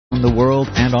around the world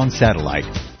and on satellite.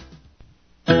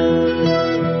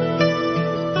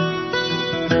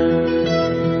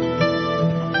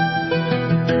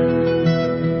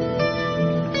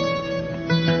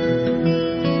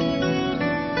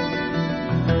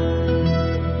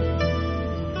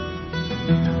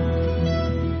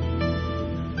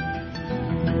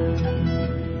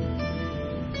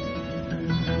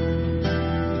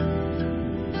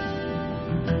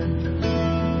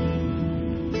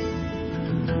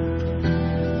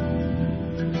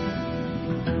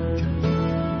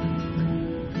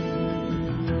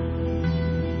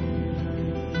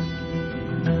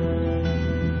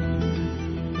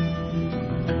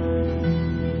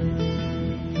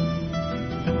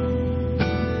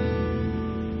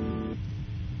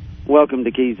 Welcome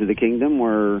to Keys of the Kingdom.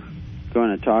 We're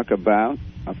going to talk about,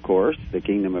 of course, the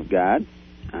Kingdom of God.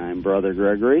 I'm Brother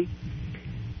Gregory,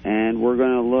 and we're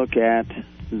going to look at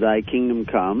Thy Kingdom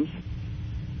Comes,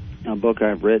 a book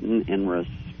I've written in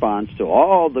response to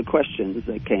all the questions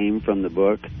that came from the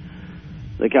book,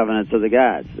 The Covenants of the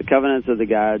Gods. The Covenants of the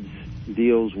Gods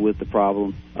deals with the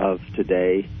problem of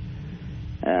today,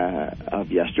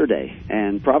 of yesterday,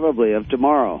 and probably of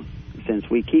tomorrow. Since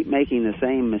we keep making the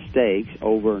same mistakes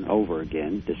over and over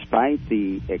again, despite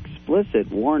the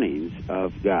explicit warnings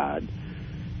of God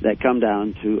that come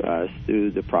down to us through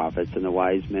the prophets and the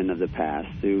wise men of the past,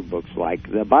 through books like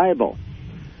the Bible,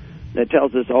 that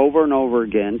tells us over and over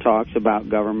again, talks about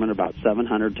government about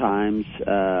 700 times,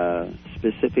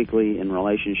 specifically in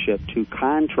relationship to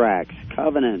contracts,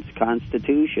 covenants,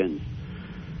 constitutions.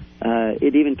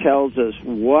 It even tells us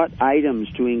what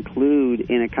items to include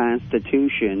in a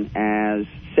constitution as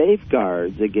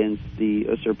safeguards against the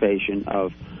usurpation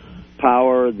of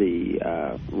power,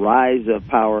 the rise of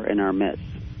power in our midst.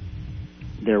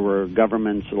 There were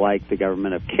governments like the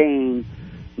government of Cain,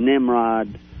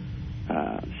 Nimrod,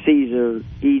 Caesar,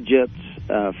 Egypt,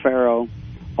 Pharaoh.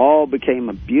 All became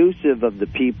abusive of the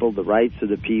people, the rights of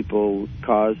the people,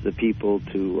 caused the people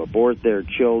to abort their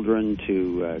children,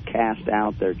 to cast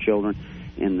out their children.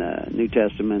 In the New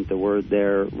Testament, the word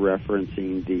there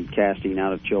referencing the casting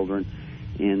out of children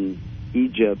in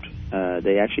Egypt,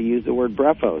 they actually use the word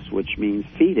brephos, which means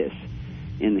fetus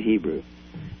in the Hebrew.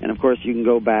 And of course, you can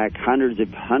go back hundreds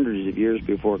of years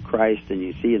before Christ, and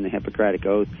you see in the Hippocratic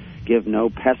Oath, give no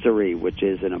pessary, which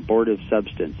is an abortive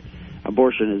substance.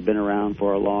 Abortion has been around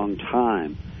for a long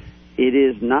time. It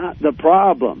is not the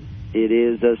problem. It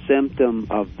is a symptom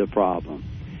of the problem.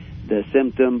 The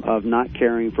symptom of not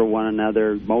caring for one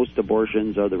another. Most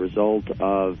abortions are the result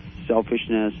of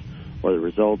selfishness or the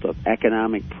result of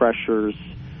economic pressures,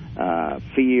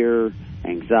 fear,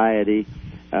 anxiety.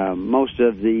 Most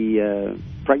of the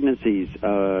pregnancies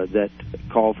that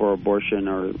call for abortion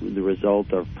are the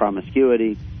result of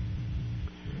promiscuity.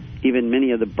 Even many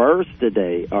of the births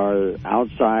today are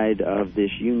outside of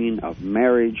this union of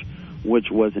marriage,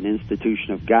 which was an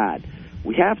institution of God.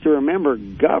 We have to remember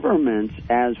governments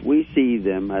as we see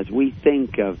them, as we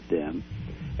think of them,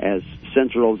 as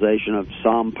centralization of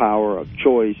some power of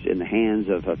choice in the hands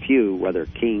of a few, whether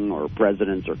king or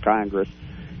presidents or Congress.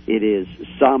 It is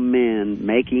some men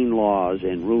making laws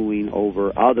and ruling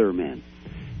over other men.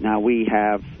 Now we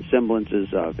have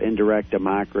semblances of indirect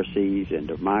democracies and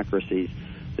democracies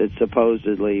that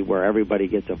supposedly where everybody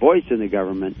gets a voice in the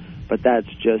government, but that's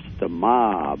just the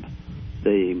mob,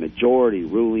 the majority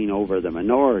ruling over the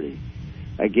minority.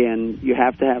 Again, you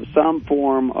have to have some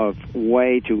form of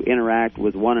way to interact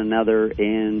with one another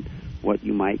in what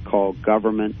you might call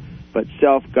government, but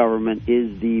self-government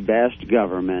is the best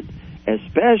government,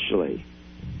 especially,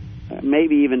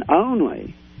 maybe even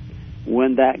only,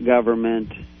 when that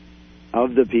government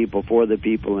of the people, for the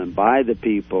people, and by the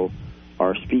people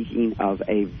are speaking of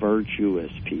a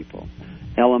virtuous people.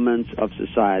 Elements of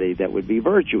society that would be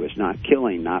virtuous, not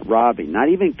killing, not robbing, not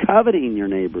even coveting your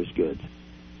neighbor's goods.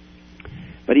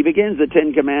 But he begins the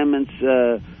Ten Commandments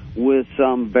with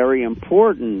some very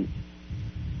important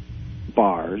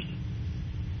bars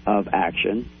of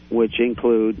action, which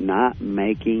include not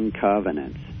making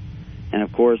covenants. And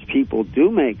of course, people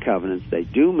do make covenants, they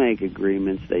do make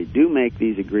agreements, they do make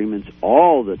these agreements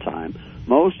all the time.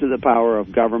 Most of the power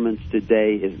of governments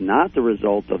today is not the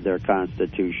result of their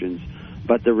constitutions,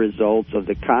 but the results of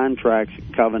the contracts,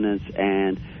 covenants,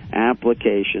 and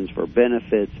applications for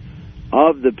benefits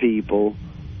of the people,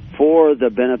 for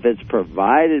the benefits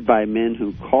provided by men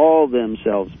who call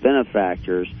themselves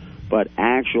benefactors, but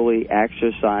actually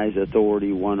exercise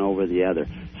authority one over the other.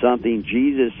 Something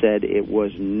Jesus said it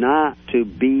was not to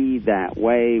be that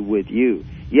way with you.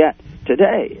 Yet,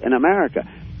 today, in America,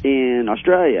 in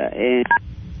Australia, and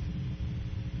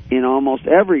in almost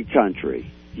every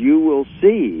country, you will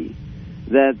see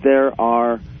that there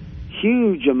are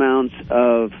huge amounts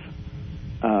of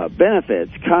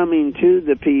benefits coming to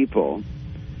the people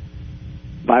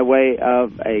by way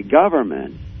of a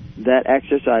government that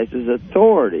exercises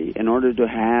authority in order to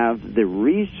have the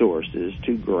resources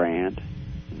to grant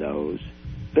those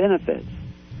benefits.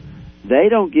 They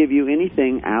don't give you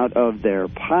anything out of their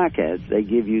pockets. They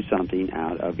give you something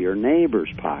out of your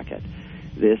neighbor's pocket.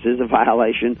 This is a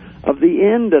violation of the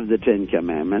end of the Ten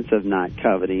Commandments of not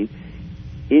coveting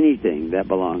anything that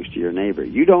belongs to your neighbor.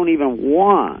 You don't even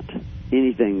want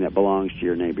anything that belongs to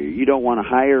your neighbor. You don't want to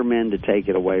hire men to take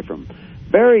it away from.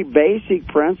 Very basic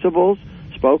principles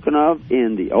spoken of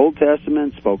in the Old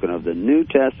Testament, spoken of the New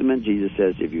Testament. Jesus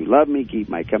says, if you love me, keep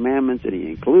my commandments, and he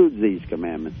includes these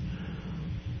commandments.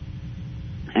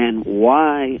 And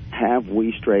why have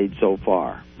we strayed so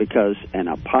far? Because an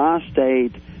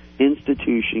apostate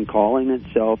institution calling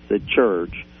itself the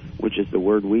church, which is the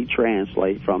word we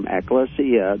translate from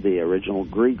ecclesia, the original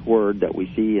Greek word that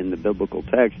we see in the biblical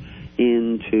text,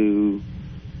 into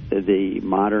the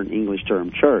modern English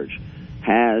term church,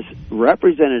 has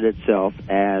represented itself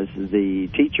as the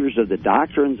teachers of the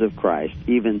doctrines of Christ,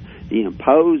 even the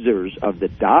imposers of the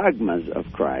dogmas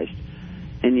of Christ,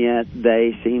 and yet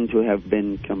they seem to have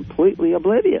been completely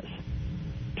oblivious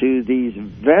to these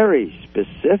very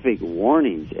specific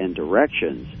warnings and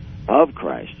directions of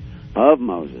Christ, of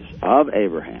Moses, of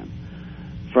Abraham,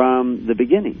 from the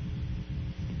beginning.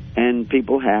 And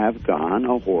people have gone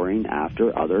a-whoring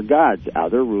after other gods,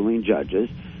 other ruling judges,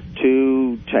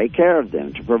 to take care of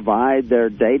them, to provide their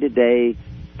day-to-day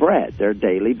bread, their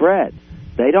daily bread.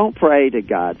 They don't pray to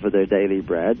God for their daily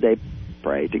bread. They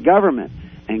pray to government,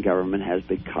 and government has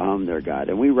become their God.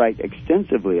 And we write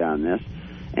extensively on this,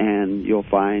 and you'll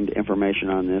find information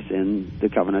on this in the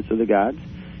Covenants of the Gods,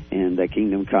 in the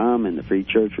Kingdom Come, and the Free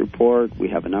Church Report. We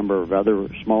have a number of other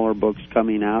smaller books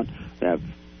coming out. We have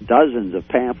dozens of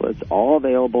pamphlets, all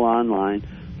available online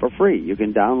for free. You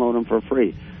can download them for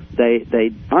free.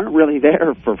 They aren't really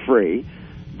there for free,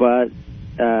 but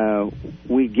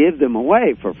we give them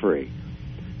away for free.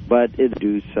 But it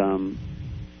do some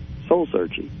soul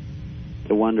searching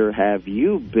to wonder, have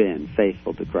you been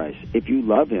faithful to Christ? If you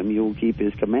love him, you will keep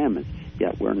his commandments.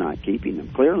 Yet we're not keeping them,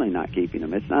 clearly not keeping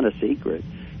them. It's not a secret.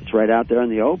 It's right out there in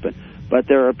the open. But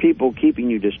there are people keeping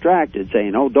you distracted,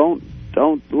 saying, oh, don't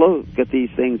look at these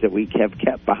things that we have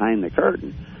kept behind the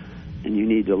curtain. And you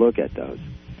need to look at those.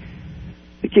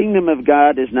 The kingdom of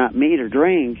God is not meat or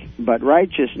drink, but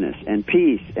righteousness and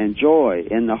peace and joy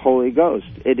in the Holy Ghost.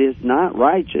 It is not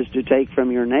righteous to take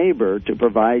from your neighbor to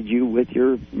provide you with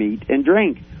your meat and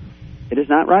drink. It is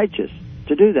not righteous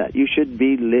to do that. You should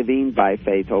be living by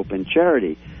faith, hope, and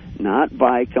charity, not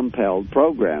by compelled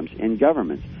programs in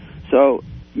governments. So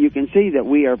you can see that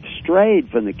we are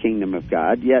strayed from the kingdom of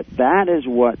God, yet that is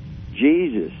what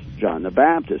Jesus, John the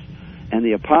Baptist, and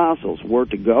the apostles were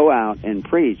to go out and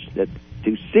preach, that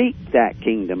to seek that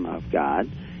kingdom of God,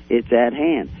 it's at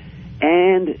hand,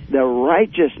 and the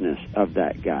righteousness of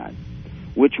that God,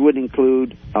 which would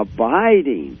include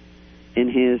abiding in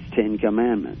his Ten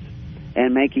Commandments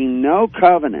and making no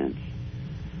covenants,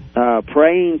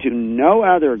 praying to no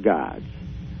other gods,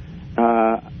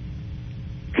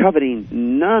 coveting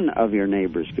none of your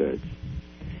neighbor's goods.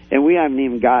 And we haven't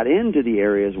even got into the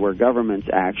areas where governments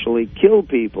actually kill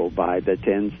people by the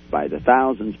tens, by the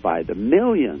thousands, by the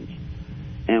millions.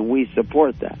 And we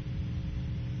support that.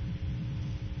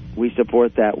 We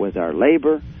support that with our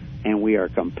labor, and we are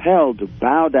compelled to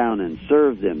bow down and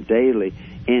serve them daily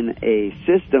in a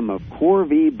system of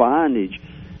Corvée bondage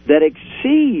that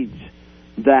exceeds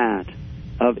that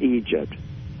of Egypt,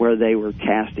 where they were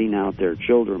casting out their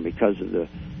children because of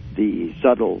the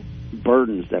subtle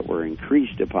burdens that were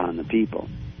increased upon the people.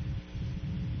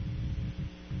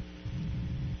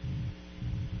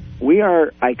 We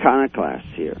are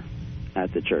iconoclasts here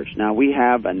at the church. Now, we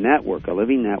have a network, a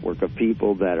living network of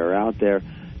people that are out there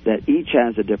that each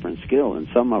has a different skill, and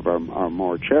some of them are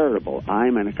more charitable.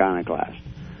 I'm an iconoclast.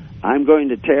 I'm going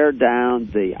to tear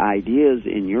down the ideas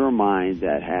in your mind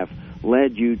that have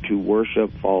led you to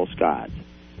worship false gods.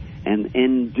 And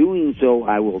in doing so,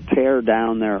 I will tear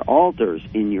down their altars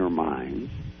in your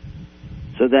minds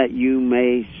so that you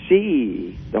may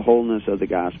see the wholeness of the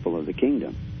gospel of the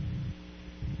kingdom.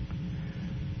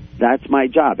 That's my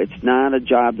job. It's not a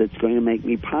job that's going to make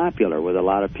me popular with a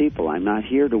lot of people. I'm not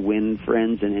here to win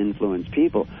friends and influence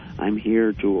people. I'm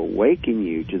here to awaken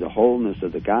you to the wholeness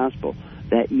of the gospel,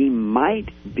 that ye might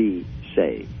be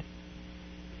saved.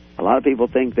 A lot of people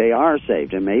think they are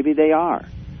saved, and maybe they are.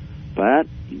 But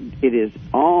it is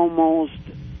almost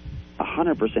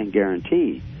 100%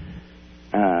 guarantee.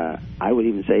 I would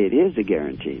even say it is a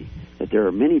guarantee that there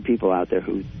are many people out there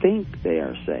who think they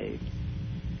are saved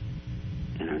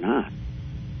and are not.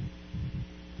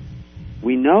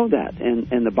 We know that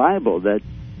in the Bible, that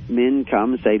men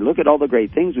come and say, look at all the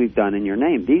great things we've done in your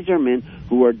name. These are men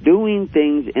who are doing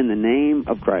things in the name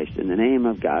of Christ, in the name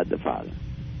of God the Father.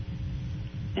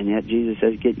 And yet Jesus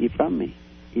says, get ye from me,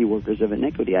 ye workers of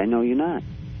iniquity. I know you not.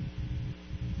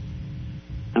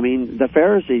 I mean, the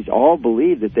Pharisees all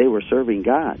believed that they were serving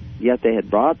God, yet they had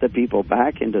brought the people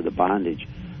back into the bondage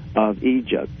of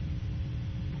Egypt,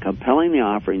 compelling the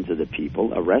offerings of the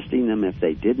people, arresting them if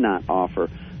they did not offer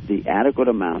the adequate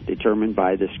amount determined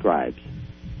by the scribes.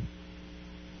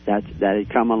 That had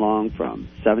come along from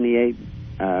 78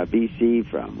 BC,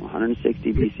 from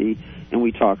 160 BC, and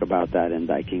we talk about that in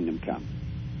Thy Kingdom Come.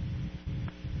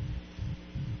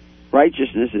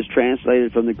 Righteousness is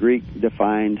translated from the Greek,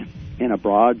 defined in a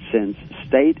broad sense,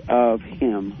 state of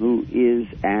him who is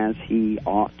as he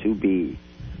ought to be.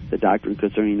 The doctrine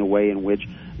concerning the way in which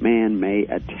man may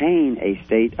attain a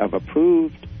state of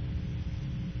approved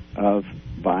of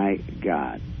by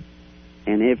God.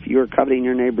 And if you're coveting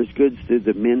your neighbor's goods through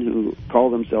the men who call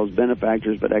themselves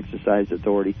benefactors but exercise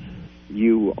authority,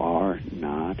 you are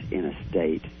not in a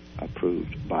state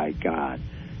approved by God.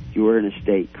 You are in a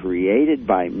state created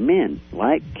by men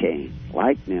like Cain,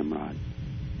 like Nimrod,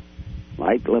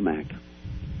 like Lamech.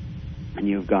 And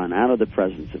you've gone out of the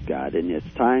presence of God, and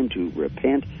it's time to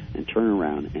repent and turn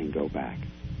around and go back.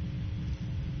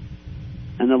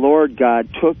 And the Lord God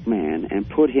took man and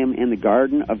put him in the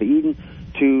Garden of Eden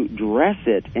to dress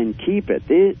it and keep it.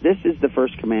 This is the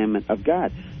first commandment of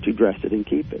God, to dress it and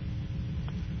keep it.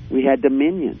 We had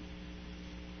dominion.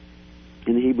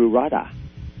 In the Hebrew, radah.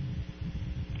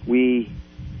 We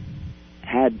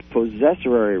had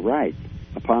possessory right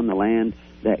upon the land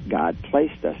that God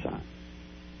placed us on.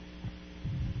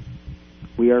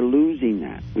 We are losing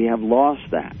that. We have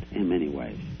lost that in many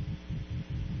ways.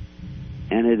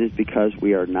 And it is because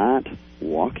we are not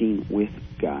walking with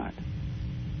God.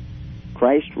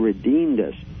 Christ redeemed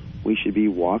us. We should be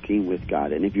walking with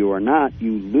God. And if you are not,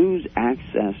 you lose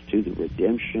access to the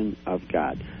redemption of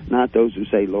God. Not those who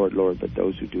say, Lord, Lord, but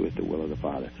those who do it the will of the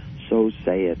Father. So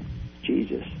saith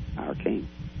Jesus, our King.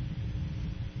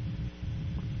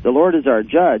 The Lord is our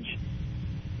judge.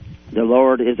 The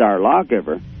Lord is our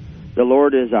lawgiver. The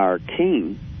Lord is our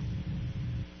King.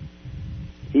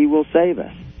 He will save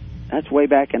us. That's way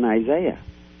back in Isaiah.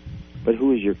 But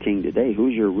who is your king today? Who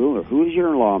is your ruler? Who is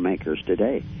your lawmakers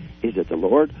today? Is it the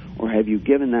Lord, or have you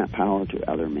given that power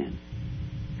to other men?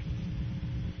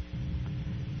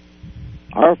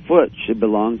 Our foot should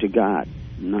belong to God,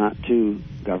 not to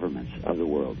governments of the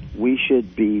world. We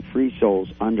should be free souls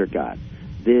under God.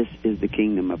 This is the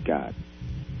kingdom of God.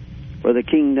 For the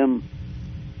kingdom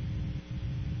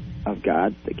of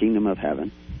God, the kingdom of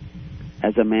heaven,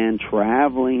 as a man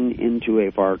traveling into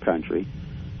a far country,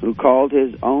 who called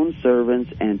his own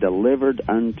servants and delivered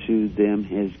unto them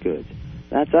his goods.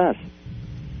 That's us.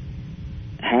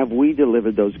 Have we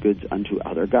delivered those goods unto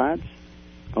other gods,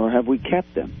 or have we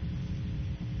kept them?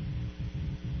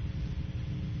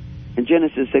 In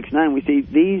Genesis 6:9, we see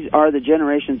these are the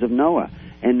generations of Noah,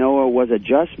 and Noah was a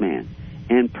just man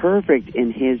and perfect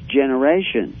in his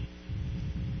generations.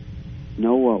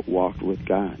 Noah walked with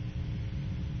God.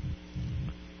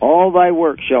 All thy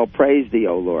works shall praise thee,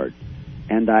 O Lord,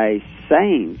 and thy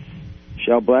saints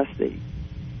shall bless thee.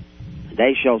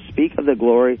 They shall speak of the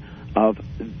glory of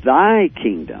thy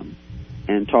kingdom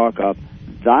and talk of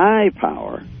thy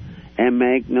power and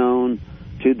make known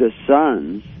to the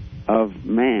sons of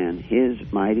man his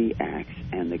mighty acts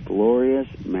and the glorious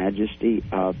majesty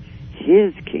of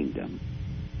his kingdom.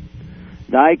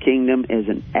 Thy kingdom is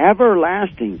an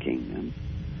everlasting kingdom,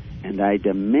 and thy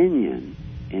dominion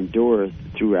endureth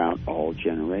throughout all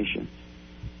generations.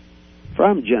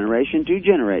 From generation to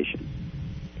generation,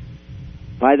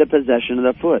 by the possession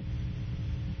of the foot,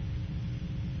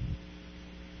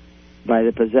 by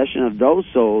the possession of those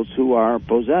souls who are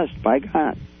possessed by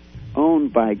God,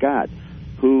 owned by God,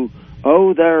 who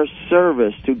owe their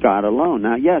service to God alone.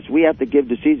 Now, yes, we have to give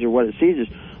to Caesar what is Caesar's,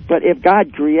 but if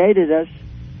God created us,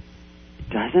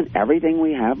 doesn't everything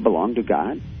we have belong to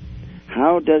God?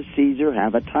 How does Caesar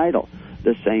have a title?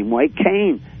 The same way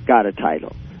Cain got a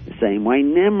title. The same way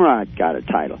Nimrod got a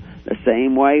title. The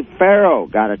same way Pharaoh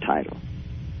got a title.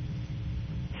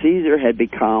 Caesar had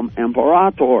become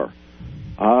imperator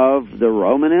of the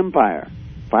Roman Empire.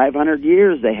 500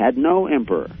 years they had no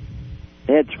emperor.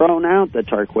 They had thrown out the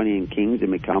Tarquinian kings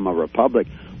and become a republic.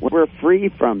 We're free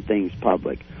from things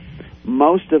public.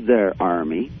 Most of their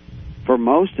army, for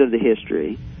most of the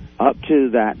history, up to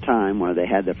that time where they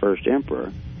had the first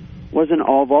emperor, was an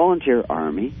all-volunteer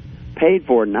army paid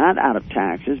for not out of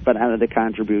taxes, but out of the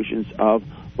contributions of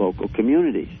local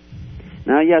communities.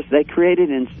 Now, yes, they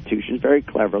created institutions very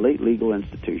cleverly, legal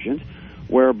institutions,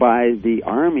 whereby the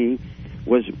army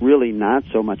was really not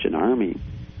so much an army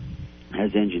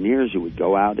as engineers who would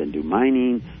go out and do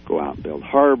mining, go out and build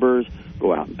harbors,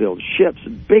 go out and build ships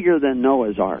bigger than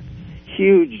Noah's Ark.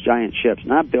 Huge, giant ships,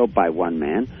 not built by one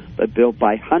man, but built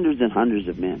by hundreds and hundreds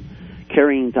of men,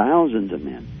 carrying thousands of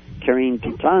men, carrying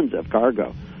tons of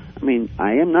cargo. I mean,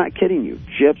 I am not kidding you.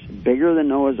 Ships bigger than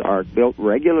Noah's Ark, built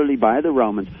regularly by the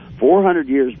Romans 400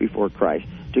 years before Christ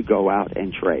to go out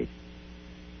and trade.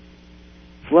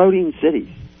 Floating cities.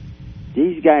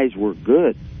 These guys were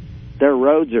good. Their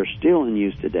roads are still in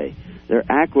use today. Their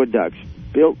aqueducts,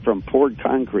 built from poured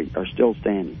concrete, are still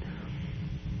standing,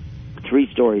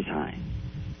 3 stories high,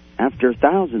 after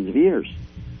thousands of years.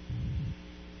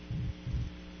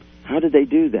 How did they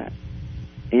do that?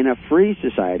 In a free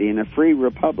society, in a free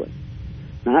republic.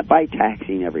 Not by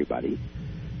taxing everybody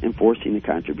and forcing the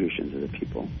contributions of the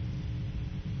people,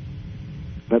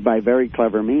 but by very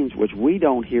clever means, which we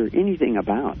don't hear anything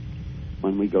about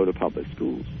when we go to public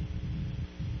schools.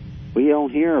 We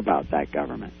don't hear about that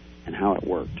government and how it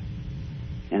worked.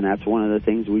 And that's one of the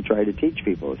things we try to teach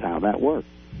people, is how that worked.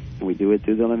 And we do it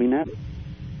through the Living Network.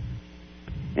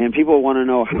 And people want to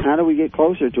know, how do we get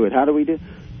closer to it? How do we do?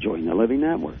 Join the Living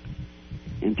Network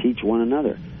and teach one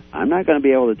another. I'm not going to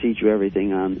be able to teach you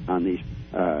everything on these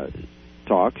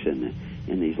talks and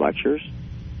in these lectures.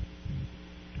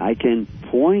 I can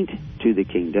point to the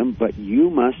kingdom, but you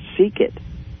must seek it.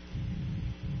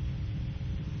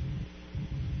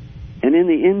 And in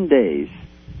the end days,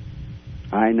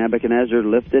 I, Nebuchadnezzar,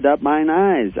 lifted up mine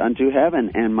eyes unto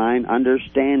heaven, and mine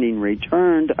understanding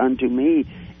returned unto me,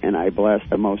 and I blessed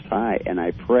the Most High, and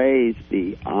I praised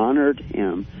thee, honored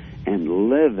him, and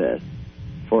liveth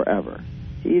forever.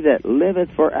 He that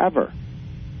liveth forever.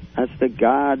 That's the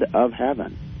God of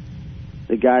heaven.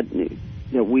 The God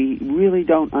that we really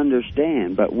don't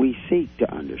understand, but we seek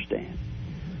to understand.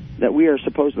 That we are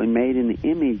supposedly made in the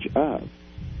image of.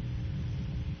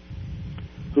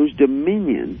 Whose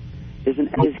dominion is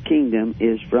his kingdom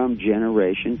is from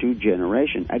generation to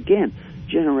generation. Again,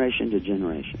 generation to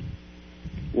generation.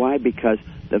 Why? Because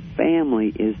the family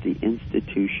is the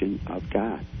institution of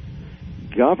God.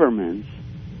 Governments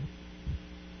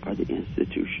are the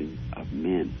institution of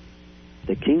men.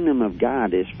 The kingdom of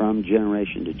God is from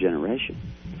generation to generation.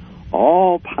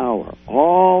 All power,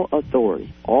 all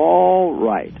authority, all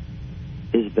right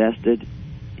is vested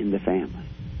in the family,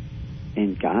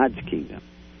 in God's kingdom,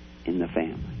 in the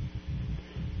family.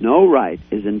 No right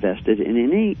is invested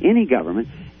in any government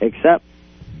except,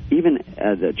 even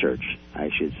the church, I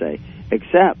should say,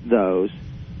 except those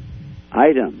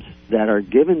items that are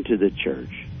given to the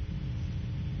church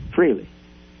freely,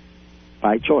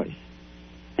 by choice,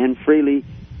 and freely,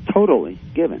 totally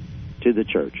given to the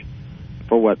church.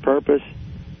 For what purpose?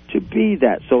 To be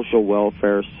that social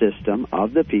welfare system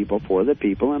of the people, for the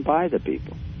people, and by the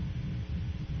people.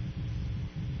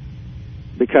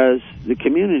 Because the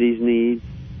communities need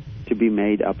to be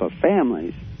made up of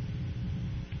families.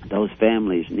 Those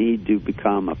families need to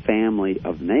become a family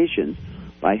of nations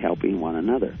by helping one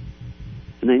another.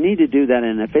 And they need to do that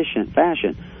in an efficient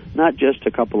fashion, not just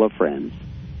a couple of friends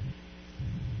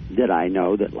that I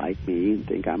know that like me and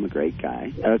think I'm a great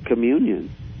guy. A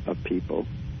communion of people.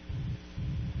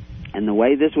 And the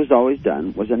way this was always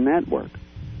done was a network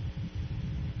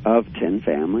of 10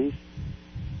 families,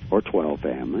 or 12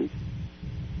 families,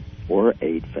 or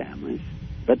 8 families,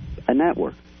 but a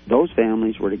network. Those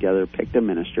families were together, picked a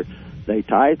minister. They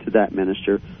tithed to that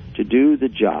minister to do the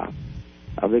job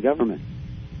of the government.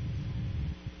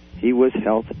 He was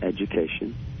health,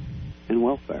 education, and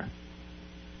welfare.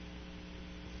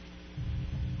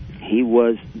 He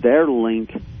was their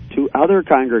link to other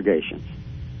congregations,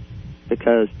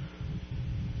 because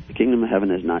the kingdom of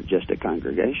heaven is not just a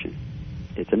congregation,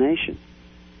 it's a nation.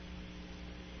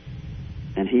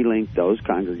 And he linked those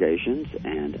congregations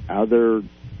and other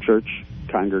church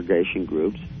congregation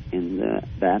groups in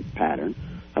that pattern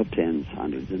of tens,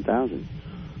 hundreds, and thousands.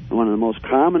 One of the most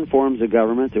common forms of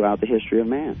government throughout the history of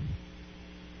man,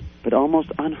 but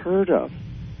almost unheard of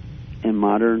in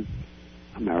modern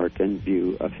American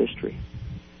view of history,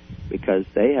 because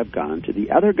they have gone to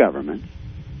the other governments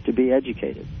to be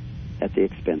educated at the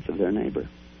expense of their neighbor.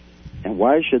 And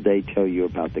why should they tell you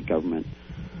about the government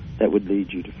that would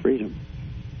lead you to freedom?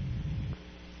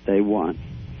 They want,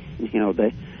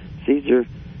 Caesar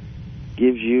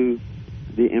gives you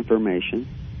the information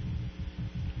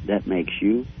that makes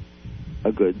you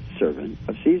a good servant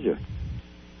of Caesar.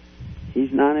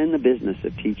 He's not in the business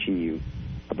of teaching you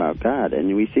about God.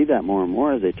 And we see that more and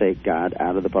more as they take God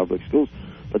out of the public schools.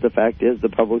 But the fact is, the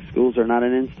public schools are not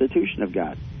an institution of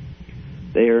God.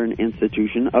 They are an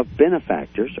institution of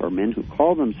benefactors, or men who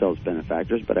call themselves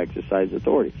benefactors but exercise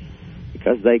authority,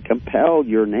 because they compel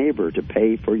your neighbor to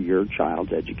pay for your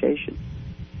child's education,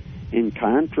 in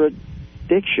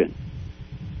contradiction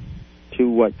to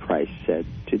what Christ said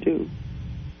to do.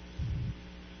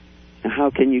 Now, how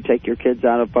can you take your kids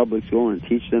out of public school and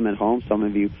teach them at home? Some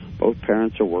of you, both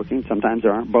parents are working. Sometimes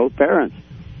there aren't both parents.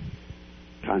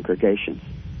 Congregations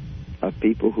of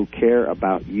people who care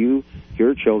about you,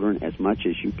 your children, as much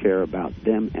as you care about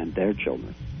them and their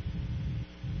children.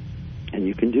 And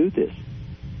you can do this.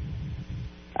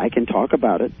 I can talk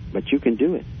about it, but you can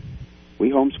do it.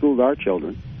 We homeschooled our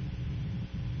children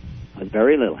with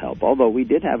very little help, although we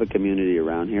did have a community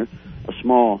around here, a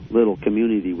small little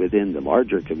community within the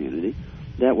larger community,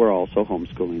 that were also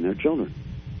homeschooling their children.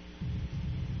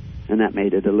 And that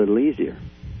made it a little easier.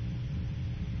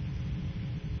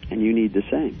 And you need the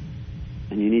same.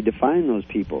 And you need to find those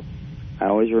people. I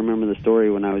always remember the story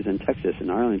when I was in Texas, in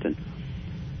Arlington.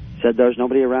 Said there's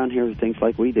nobody around here who thinks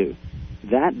like we do.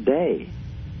 That day,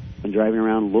 when driving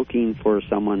around looking for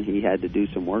someone he had to do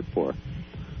some work for,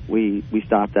 we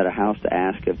stopped at a house to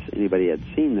ask if anybody had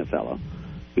seen the fellow.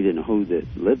 We didn't know who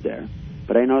that lived there.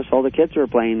 But I noticed all the kids were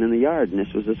playing in the yard, and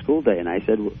this was a school day. And I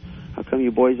said, how come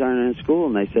you boys aren't in school?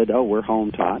 And they said, oh, we're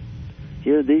home taught.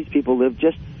 Here, these people live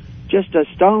just a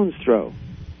stone's throw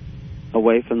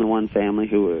away from the one family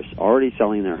who was already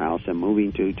selling their house and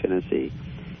moving to Tennessee.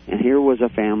 And here was a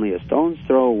family a stone's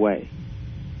throw away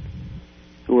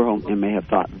who were home and may have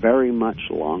thought very much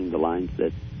along the lines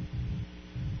that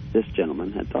this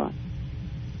gentleman had thought.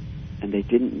 And they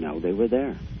didn't know they were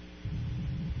there.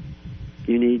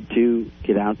 You need to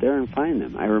get out there and find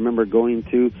them. I remember going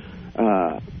through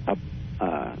a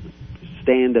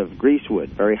stand of greasewood,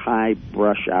 very high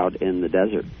brush out in the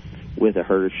desert, with a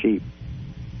herd of sheep.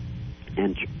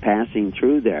 And passing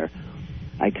through there,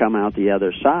 I come out the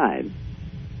other side,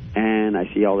 and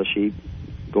I see all the sheep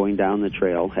going down the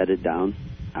trail, headed down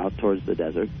out towards the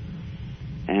desert.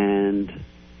 And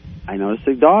I notice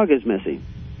the dog is missing.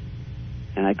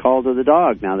 And I call to the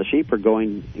dog. Now the sheep are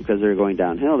going, because they're going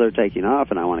downhill, they're taking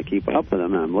off, and I want to keep up with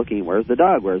them. And I'm looking, where's the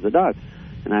dog? Where's the dog?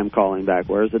 And I'm calling back,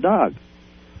 where's the dog?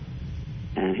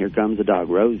 And here comes the dog.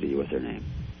 Rosie was her name.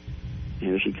 And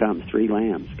here she comes. 3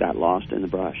 lambs got lost in the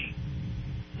brush.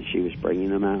 And she was bringing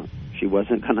them out. She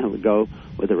wasn't going to go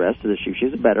with the rest of the sheep.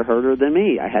 She's a better herder than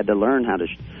me. I had to learn how to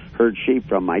herd sheep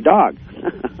from my dog.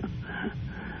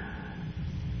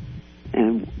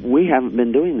 And we haven't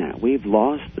been doing that. We've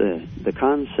lost the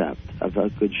concept of a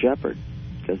good shepherd,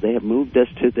 because they have moved us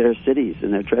to their cities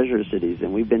and their treasure cities,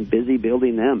 and we've been busy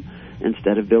building them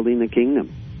instead of building the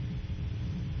kingdom.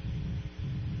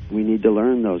 We need to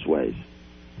learn those ways.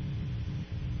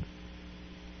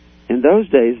 In those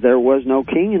days, there was no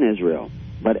king in Israel,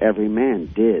 but every man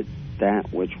did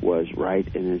that which was right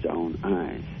in his own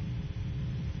eyes.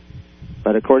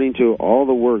 But according to all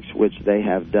the works which they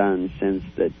have done since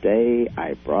the day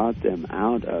I brought them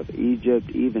out of Egypt,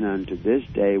 even unto this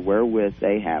day, wherewith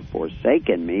they have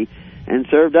forsaken me and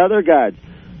served other gods,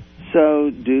 so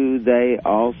do they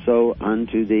also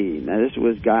unto thee. Now this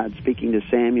was God speaking to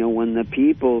Samuel when the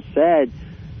people said,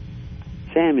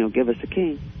 Samuel, give us a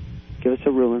king, give us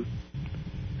a ruler,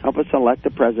 help us elect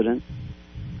a president,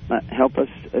 help us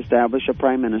establish a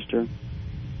prime minister,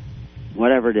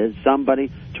 whatever it is,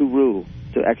 somebody to rule,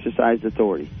 to exercise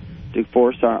authority, to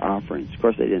force our offerings. Of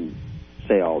course, they didn't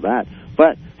say all that.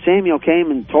 But Samuel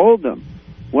came and told them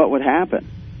what would happen.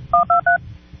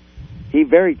 He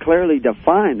very clearly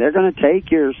defined, they're going to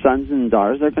take your sons and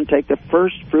daughters, they're going to take the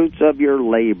first fruits of your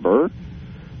labor,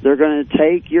 they're going to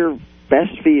take your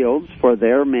best fields for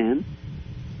their men,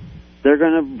 they're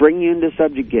going to bring you into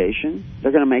subjugation,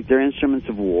 they're going to make their instruments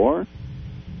of war,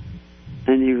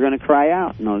 and you're going to cry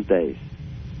out in those days.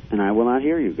 And I will not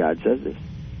hear you, God says this.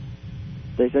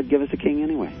 They said, give us a king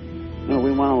anyway. No,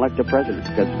 we want to elect a president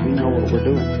because we know what we're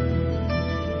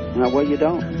doing. Now, well, you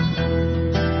don't.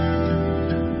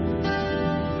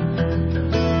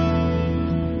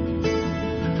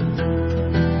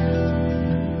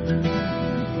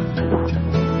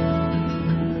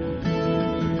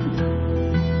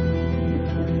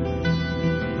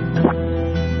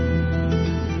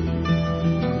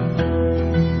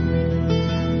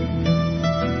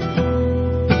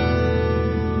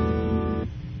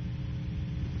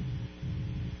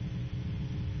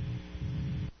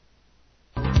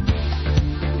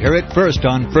 Hear it first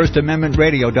on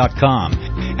FirstAmendmentRadio.com,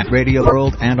 at Radio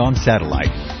World, and on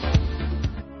satellite.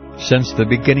 Since the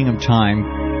beginning of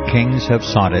time, kings have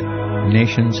sought it,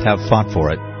 Nations have fought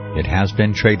for it. It has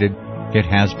been traded. It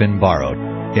has been borrowed.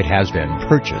 It has been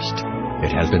purchased.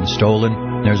 It has been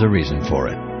stolen. There's a reason for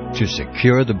it. To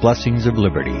secure the blessings of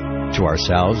liberty to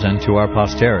ourselves and to our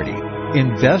posterity.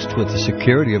 Invest with the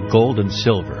security of gold and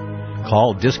silver.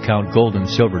 Call Discount Gold and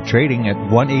Silver Trading at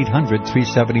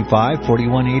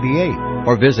 1-800-375-4188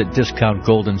 or visit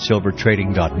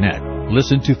discountgoldandsilvertrading.net.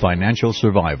 Listen to Financial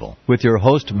Survival with your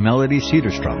host Melody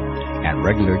Cedarstrom and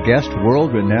regular guest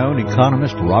world-renowned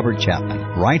economist Robert Chapman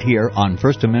right here on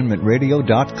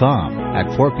FirstAmendmentRadio.com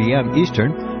at 4 p.m.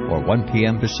 Eastern or 1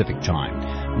 p.m. Pacific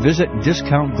Time. Visit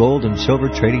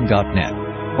discountgoldandsilvertrading.net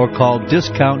or call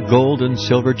Discount Gold and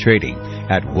Silver Trading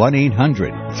at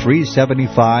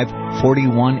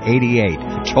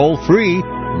 1-800-375-4188. Toll free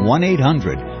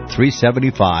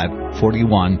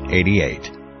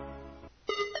 1-800-375-4188.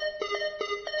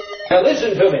 Now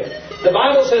listen to me. The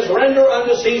Bible says, render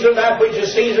unto Caesar that which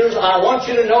is Caesar's. I want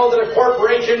you to know that a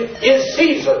corporation is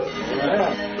Caesar.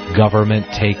 Government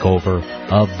takeover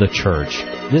of the church.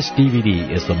 This DVD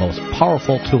is the most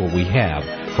powerful tool we have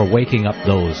for waking up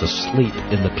those asleep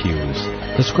in the pews.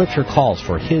 The Scripture calls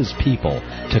for His people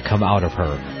to come out of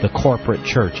her. The corporate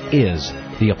church is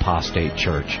the apostate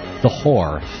church, the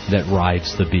whore that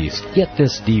rides the beast. Get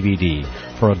this DVD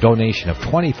for a donation of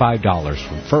 $25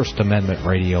 from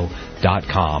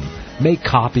FirstAmendmentRadio.com. Make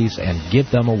copies and give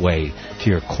them away to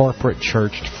your corporate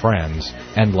church friends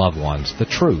and loved ones. The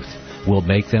truth will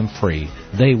make them free.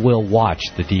 They will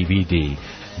watch the DVD,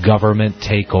 Government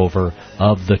Takeover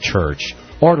of the Church.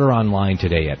 Order online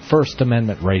today at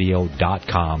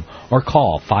FirstAmendmentRadio.com or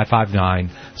call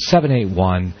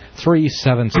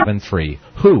 559-781-3773.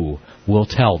 Who will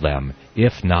tell them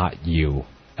if not you?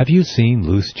 Have you seen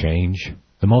Loose Change?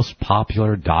 The most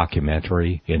popular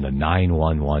documentary in the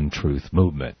 911 Truth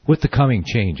movement. With the coming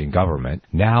change in government,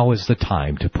 now is the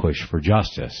time to push for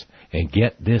justice and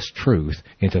get this truth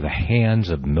into the hands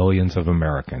of millions of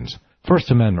Americans.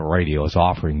 First Amendment Radio is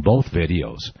offering both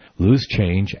videos, Loose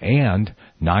Change and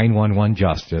 911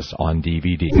 Justice on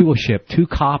DVD. We will ship 2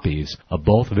 copies of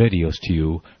both videos to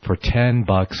you for $10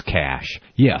 cash.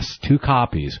 Yes, 2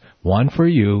 copies, one for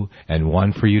you and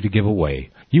one for you to give away.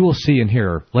 You will see and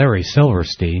hear Larry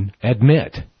Silverstein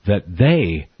admit that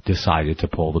they decided to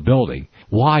pull the building.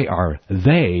 Why are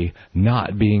they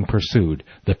not being pursued?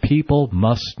 The people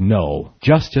must know.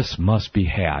 Justice must be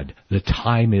had. The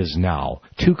time is now.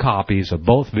 2 copies of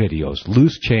both videos,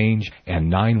 Loose Change and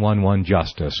 911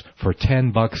 Justice, for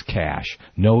 $10 cash.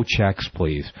 No checks,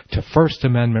 please. To First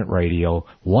Amendment Radio,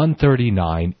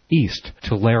 139 East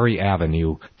Tulare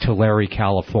Avenue, Tulare,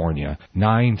 California,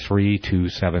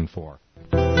 93274.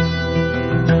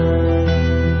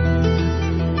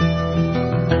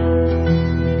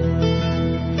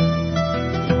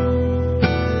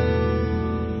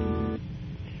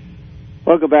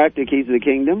 Welcome back to Keys of the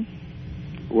Kingdom.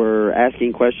 We're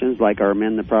asking questions like, are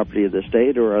men the property of the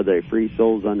state, or are they free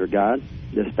souls under God?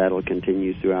 This battle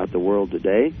continues throughout the world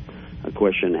today. A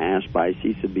question asked by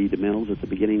Cecil B. DeMille at the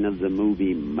beginning of the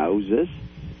movie Moses,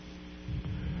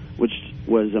 which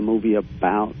was a movie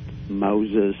about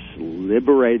Moses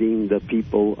liberating the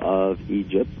people of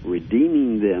Egypt,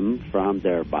 redeeming them from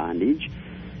their bondage,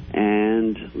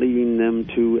 and leading them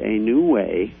to a new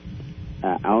way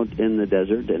out in the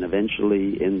desert and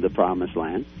eventually in the Promised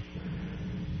Land.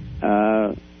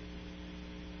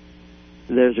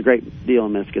 There's a great deal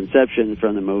of misconception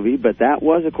from the movie, but that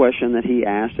was a question that he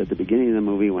asked at the beginning of the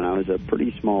movie when I was a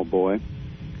pretty small boy,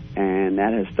 and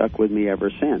that has stuck with me ever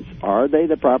since. Are they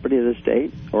the property of the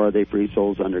state, or are they free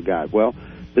souls under God? Well,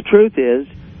 the truth is,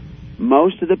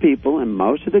 most of the people in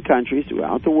most of the countries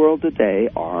throughout the world today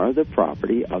are the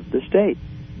property of the state.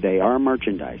 They are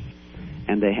merchandise.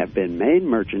 And they have been made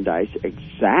merchandise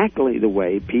exactly the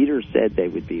way Peter said they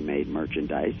would be made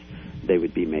merchandise. They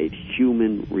would be made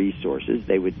human resources.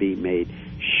 They would be made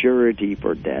surety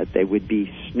for debt. They would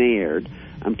be snared.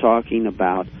 I'm talking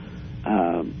about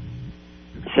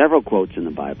several quotes in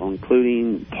the Bible,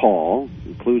 including Paul,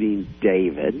 including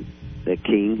David, the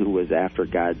king who was after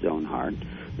God's own heart,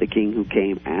 the king who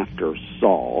came after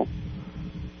Saul.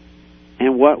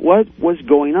 And what was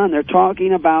going on? They're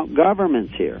talking about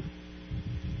governments here,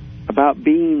 about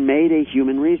being made a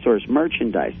human resource,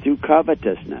 merchandise, through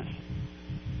covetousness.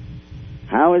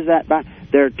 How is that?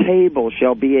 Their table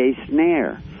shall be a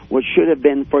snare. What should have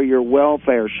been for your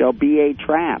welfare shall be a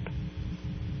trap.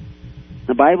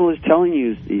 The Bible is telling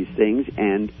you these things,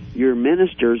 and your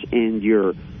ministers and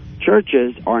your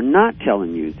churches are not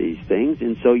telling you these things,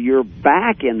 and so you're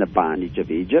back in the bondage of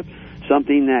Egypt,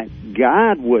 something that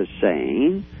God was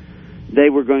saying they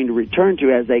were going to return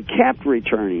to, as they kept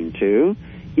returning to,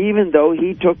 even though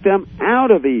he took them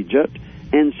out of Egypt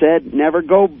and said, never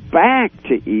go back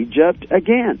to Egypt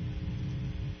again.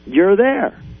 You're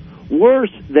there.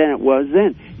 Worse than it was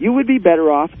then. You would be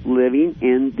better off living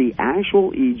in the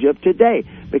actual Egypt today,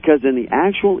 because in the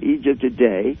actual Egypt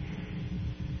today,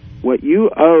 what you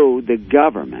owe the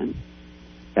government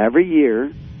every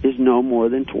year is no more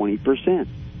than 20%,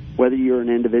 whether you're an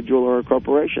individual or a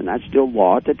corporation. That's still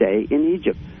law today in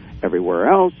Egypt. Everywhere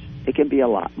else, it can be a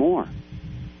lot more.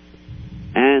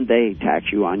 And they tax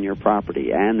you on your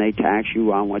property, and they tax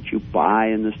you on what you buy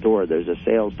in the store. There's a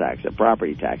sales tax, a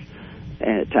property tax,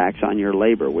 and a tax on your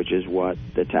labor, which is what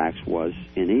the tax was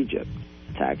in Egypt.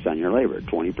 A tax on your labor.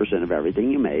 20% of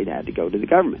everything you made had to go to the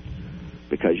government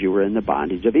because you were in the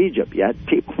bondage of Egypt. Yet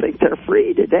people think they're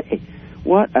free today.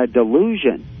 What a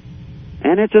delusion.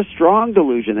 And it's a strong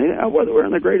delusion. Whether we're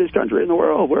in the greatest country in the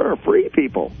world, we're a free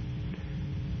people.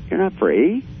 You're not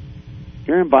free.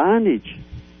 You're in bondage.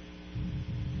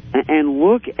 And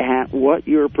look at what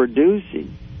you're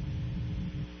producing.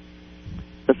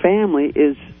 The family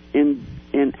is in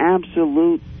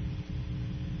absolute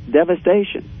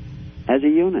devastation as a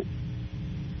unit.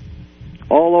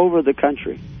 All over the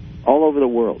country. All over the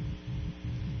world.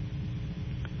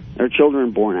 There are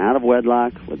children born out of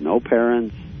wedlock with no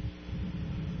parents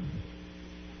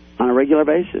on a regular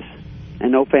basis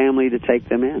and no family to take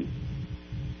them in.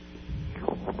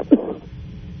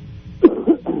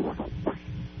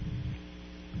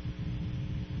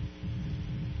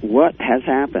 What has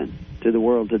happened to the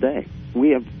world today?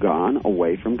 We have gone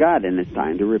away from God, and it's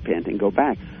time to repent and go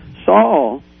back.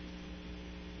 Saul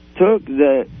took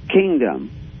the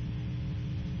kingdom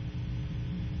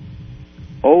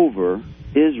over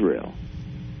Israel.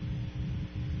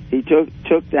 He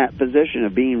took that position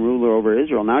of being ruler over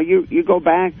Israel. Now you go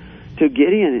back to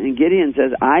Gideon, and Gideon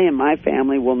says, I and my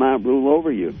family will not rule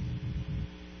over you.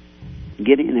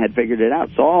 Gideon had figured it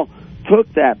out. Saul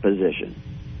took that position.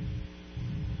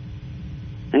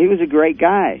 And he was a great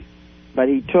guy, but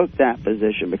he took that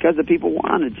position because the people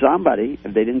wanted somebody.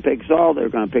 If they didn't pick Saul, they were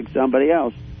going to pick somebody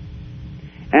else.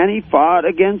 And he fought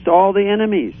against all the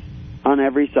enemies on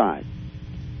every side.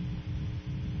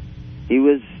 He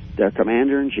was their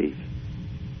commander-in-chief.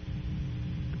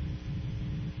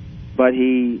 But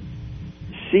he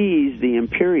seized the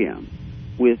imperium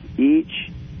with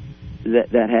each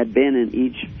that had been in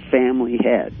each family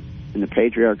head, in the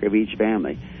patriarch of each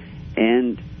family,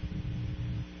 and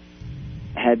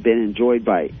had been enjoyed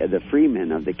by the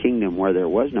freemen of the kingdom where there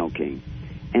was no king.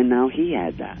 And now he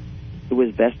had that. It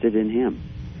was vested in him.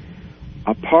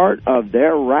 A part of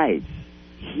their rights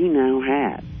he now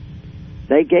had.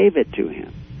 They gave it to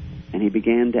him, and he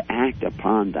began to act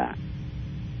upon that.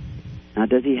 Now,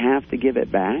 does he have to give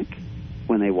it back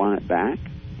when they want it back?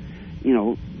 You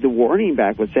know, the warning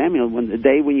back with Samuel, when the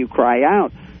day when you cry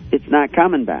out, it's not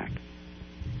coming back.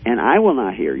 And I will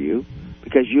not hear you,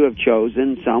 because you have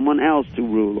chosen someone else to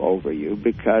rule over you,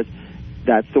 because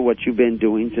that's what you've been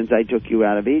doing since I took you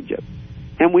out of Egypt.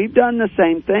 And we've done the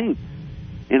same thing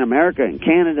in America, in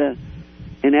Canada,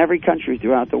 in every country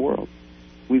throughout the world.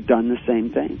 We've done the same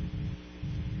thing.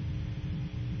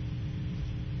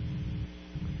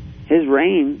 His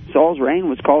reign, Saul's reign,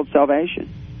 was called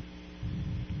salvation.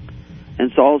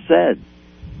 And Saul said,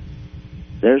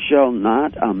 there shall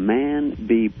not a man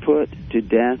be put to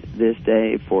death this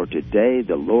day, for today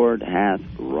the Lord hath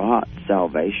wrought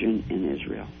salvation in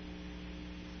Israel.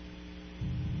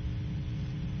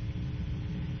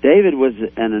 David was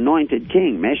an anointed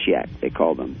king, Messiah, they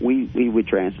called him. We would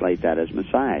translate that as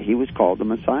Messiah. He was called the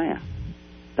Messiah.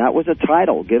 That was a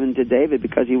title given to David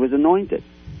because he was anointed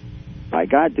by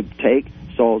God to take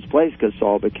Saul's place because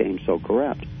Saul became so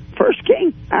corrupt. First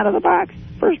king out of the box,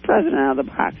 first president out of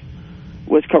the box,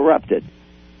 was corrupted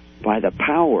by the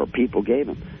power people gave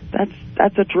him.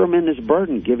 That's a tremendous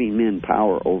burden, giving men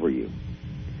power over you.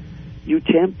 You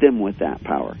tempt them with that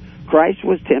power. Christ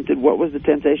was tempted. What was the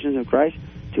temptation of Christ?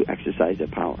 To exercise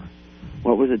that power.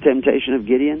 What was the temptation of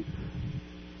Gideon?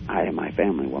 I and my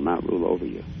family will not rule over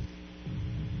you.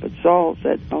 But Saul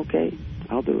said, okay,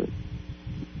 I'll do it.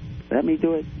 Let me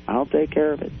do it. I'll take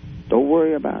care of it. Don't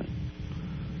worry about it.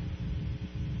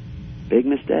 Big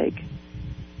mistake.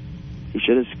 He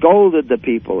should have scolded the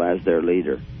people as their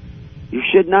leader. You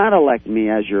should not elect me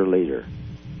as your leader.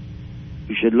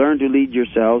 You should learn to lead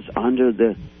yourselves under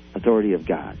the authority of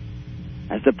God,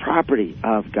 as the property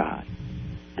of God,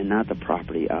 and not the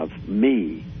property of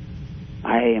me.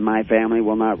 I and my family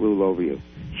will not rule over you.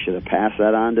 You should have passed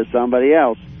that on to somebody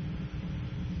else.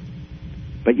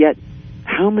 But yet,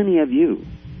 how many of you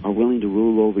are willing to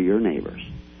rule over your neighbors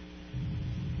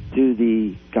through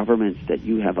the governments that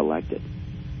you have elected?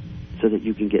 so that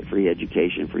you can get free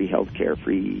education, free health care,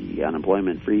 free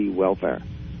unemployment, free welfare.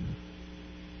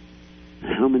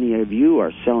 How many of you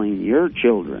are selling your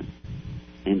children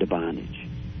into bondage?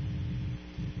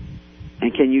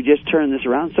 And can you just turn this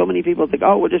around? So many people think,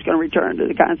 oh, we're just going to return to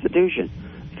the Constitution.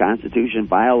 The Constitution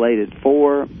violated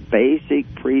 4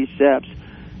 basic precepts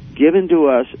given to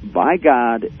us by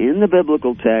God in the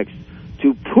biblical text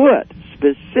to put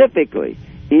specifically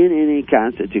in any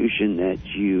constitution that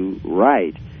you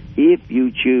write if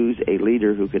you choose a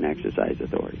leader who can exercise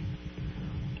authority.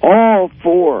 All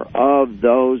 4 of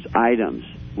those items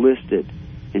listed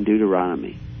in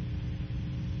Deuteronomy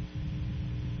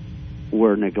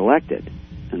were neglected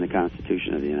in the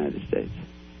Constitution of the United States.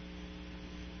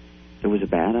 It was a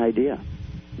bad idea.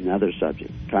 Another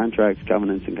subject: contracts,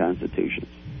 covenants, and constitutions.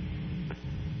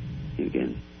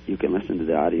 You can listen to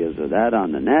the audios of that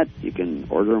on the net. You can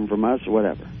order them from us or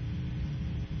whatever.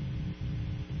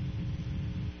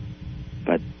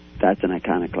 But that's an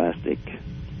iconoclastic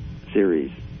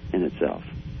series in itself.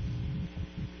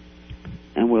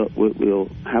 And we'll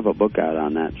have a book out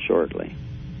on that shortly.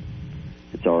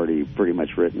 It's already pretty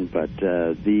much written, but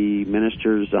the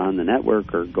ministers on the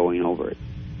network are going over it.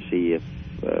 See if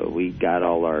we got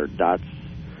all our dots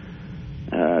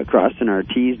crossed and our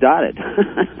T's dotted.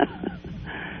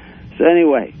 So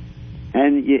anyway,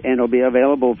 and it'll be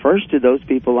available first to those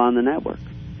people on the network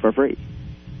for free.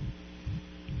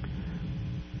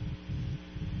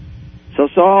 So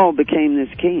Saul became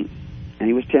this king, and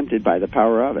he was tempted by the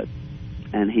power of it,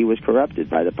 and he was corrupted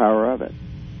by the power of it.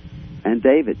 And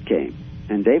David came,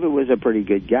 and David was a pretty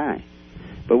good guy,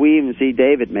 but we even see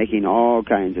David making all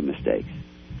kinds of mistakes.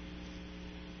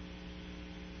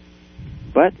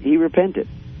 But he repented.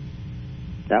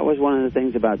 That was one of the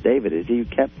things about David, is he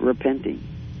kept repenting.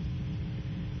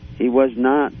 He was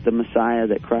not the Messiah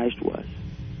that Christ was.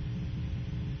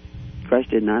 Christ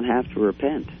did not have to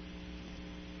repent.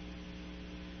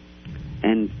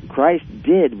 And Christ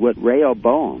did what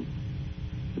Rehoboam,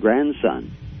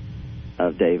 grandson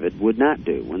of David, would not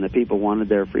do when the people wanted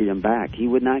their freedom back. He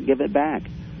would not give it back.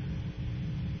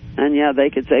 And yeah,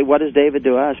 they could say, what does David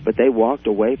do us? But they walked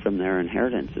away from their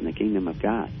inheritance in the kingdom of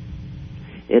God.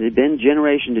 It had been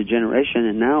generation to generation,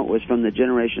 and now it was from the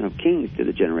generation of kings to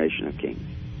the generation of kings.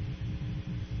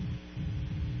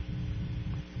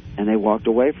 And they walked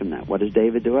away from that. What does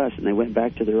David do us? And they went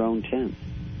back to their own tents.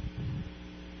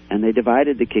 And they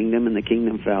divided the kingdom, and the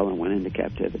kingdom fell and went into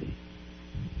captivity.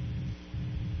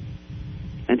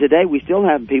 And today we still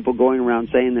have people going around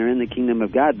saying they're in the kingdom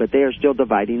of God, but they are still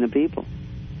dividing the people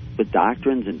with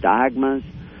doctrines and dogmas,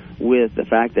 with the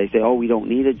fact they say, oh, we don't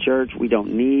need a church, we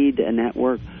don't need a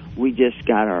network, we just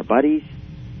got our buddies.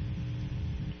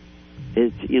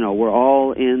 It's, we're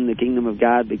all in the kingdom of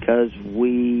God because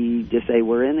we just say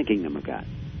we're in the kingdom of God.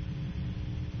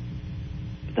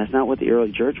 But that's not what the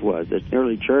early church was. The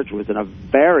early church was in a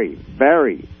very,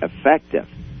 very effective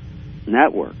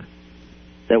network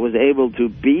that was able to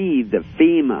be the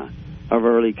FEMA of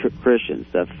early Christians,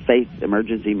 the Faith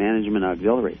Emergency Management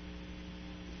Auxiliary,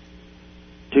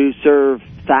 to serve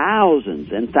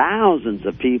thousands and thousands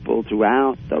of people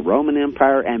throughout the Roman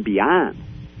Empire and beyond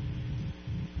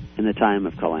in the time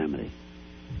of calamity.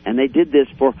 And they did this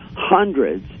for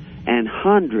hundreds and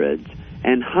hundreds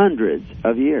and hundreds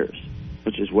of years,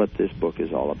 which is what this book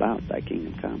is all about, Thy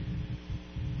Kingdom Come.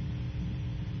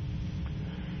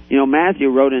 Matthew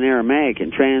wrote in Aramaic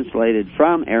and translated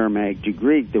from Aramaic to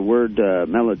Greek. The word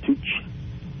melatouch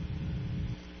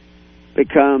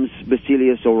becomes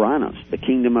Basilius Oranos, the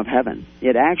kingdom of heaven.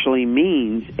 It actually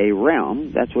means a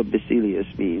realm. That's what Basilius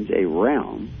means, a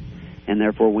realm. And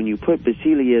therefore, when you put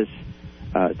Basilius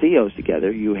Theos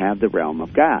together, you have the realm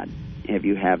of God. If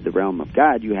you have the realm of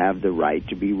God, you have the right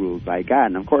to be ruled by God.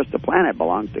 And of course, the planet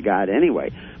belongs to God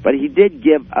anyway. But He did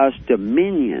give us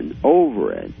dominion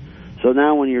over it. So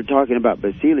now when you're talking about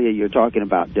Basilia, you're talking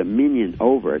about dominion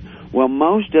over it. Well,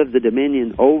 most of the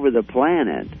dominion over the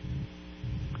planet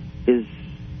is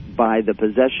by the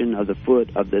possession of the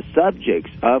foot of the subjects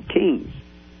of kings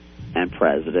and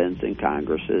presidents and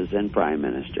congresses and prime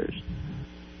ministers.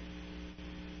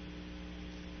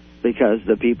 Because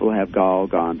the people have all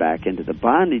gone back into the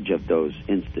bondage of those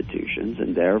institutions,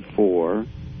 and therefore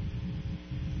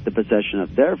the possession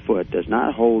of their foot does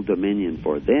not hold dominion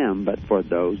for them, but for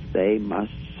those they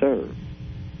must serve.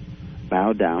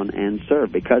 Bow down and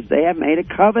serve, because they have made a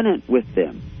covenant with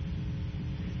them.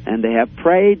 And they have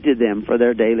prayed to them for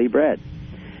their daily bread.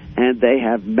 And they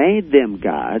have made them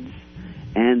gods,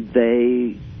 and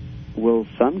they will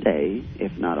someday,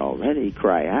 if not already,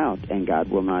 cry out, and God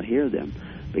will not hear them,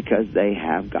 because they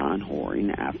have gone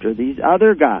whoring after these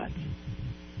other gods.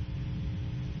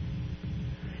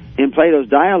 In Plato's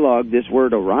dialogue, this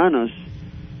word Uranus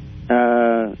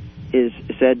is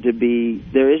said to be,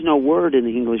 there is no word in the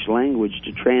English language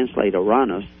to translate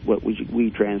Uranus, what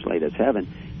we translate as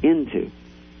heaven, into.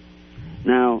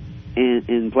 Now,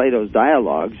 in Plato's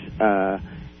dialogues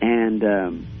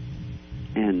and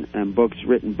books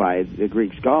written by the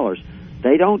Greek scholars,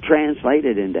 they don't translate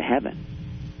it into heaven.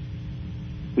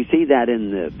 We see that in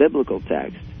the biblical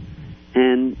text.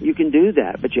 And you can do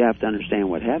that, but you have to understand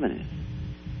what heaven is.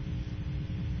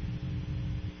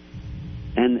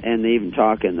 And they even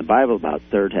talk in the Bible about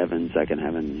third heaven, second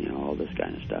heaven, all this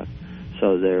kind of stuff.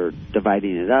 So they're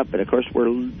dividing it up. But, of course, we're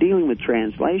dealing with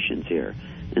translations here.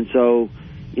 And so,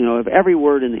 if every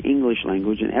word in the English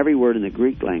language and every word in the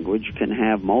Greek language can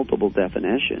have multiple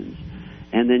definitions,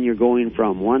 and then you're going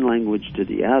from one language to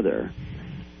the other,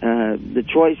 the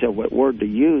choice of what word to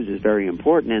use is very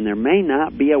important, and there may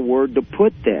not be a word to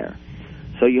put there.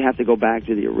 So you have to go back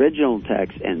to the original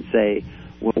text and say,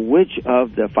 well, which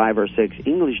of the 5 or 6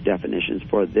 English definitions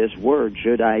for this word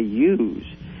should I use?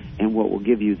 And what will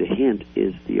give you the hint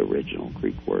is the original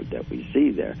Greek word that we see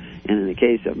there. And in the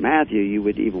case of Matthew, you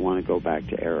would even want to go back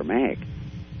to Aramaic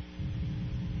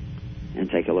and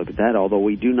take a look at that, although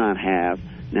we do not have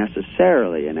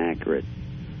necessarily an accurate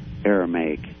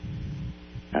Aramaic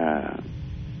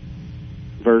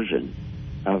version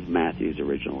of Matthew's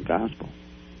original gospel.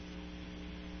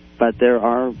 But there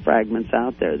are fragments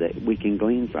out there that we can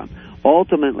glean from.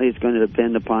 Ultimately, it's going to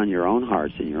depend upon your own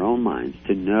hearts and your own minds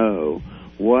to know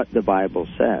what the Bible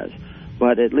says.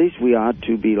 But at least we ought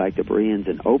to be like the Bereans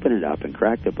and open it up and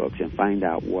crack the books and find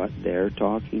out what they're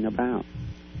talking about.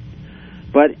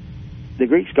 But the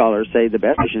Greek scholars say the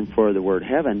best definition for the word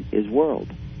heaven is world,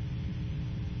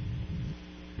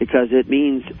 because it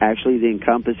means actually the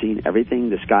encompassing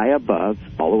everything, the sky above,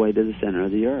 all the way to the center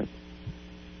of the earth.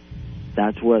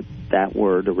 That's what that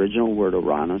word, original word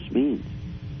Uranus, means.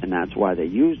 And that's why they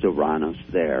used Uranus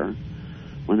there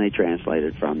when they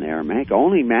translated from the Aramaic.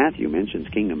 Only Matthew mentions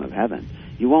kingdom of heaven.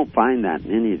 You won't find that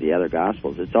in any of the other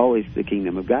Gospels. It's always the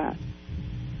kingdom of God.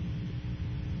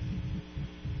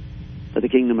 But the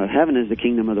kingdom of heaven is the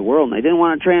kingdom of the world. And they didn't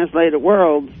want to translate it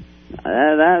world.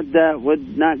 That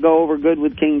would not go over good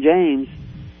with King James,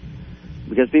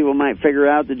 because people might figure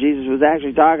out that Jesus was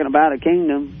actually talking about a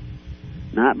kingdom,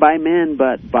 not by men,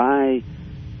 but by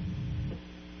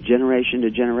generation to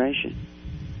generation.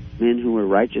 Men who were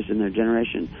righteous in their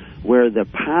generation, where the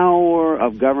power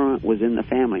of government was in the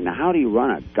family. Now, how do you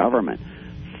run a government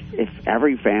if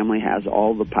every family has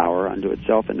all the power unto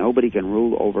itself and nobody can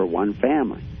rule over one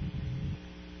family?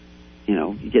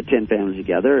 You get 10 families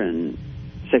together and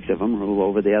 6 of them rule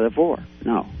over the other 4.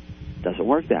 No, it doesn't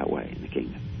work that way in the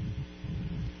kingdom.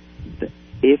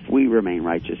 If we remain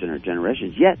righteous in our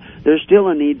generations, yet there's still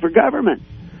a need for government.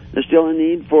 There's still a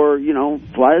need for,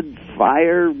 flood,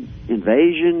 fire,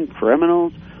 invasion,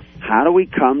 criminals. How do we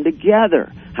come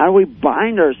together? How do we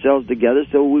bind ourselves together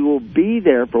so we will be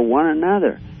there for one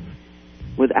another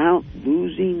without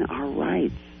losing our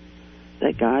rights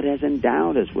that God has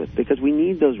endowed us with? Because we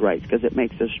need those rights, because it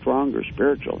makes us stronger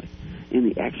spiritually in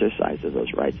the exercise of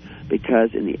those rights.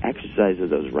 Because in the exercise of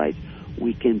those rights,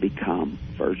 we can become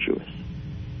virtuous,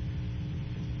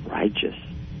 righteous.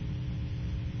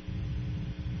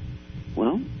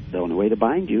 Well, the only way to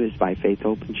bind you is by faith,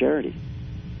 hope, and charity.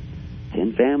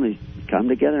 10 families come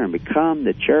together and become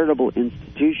the charitable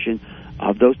institution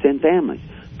of those 10 families,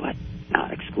 but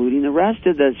not excluding the rest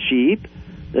of the sheep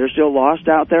that are still lost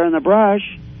out there in the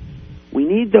brush. We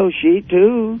need those sheep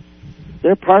too.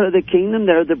 They're part of the kingdom.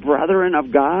 They're the brethren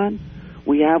of God.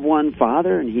 We have one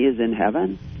Father, and He is in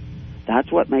heaven.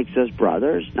 That's what makes us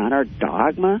brothers, not our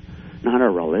dogma, not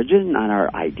our religion, not our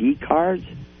ID cards,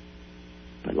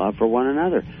 but love for one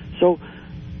another. So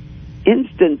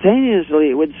instantaneously,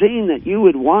 it would seem that you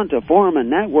would want to form a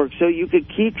network so you could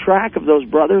keep track of those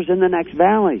brothers in the next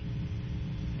valley.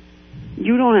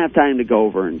 You don't have time to go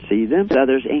over and see them,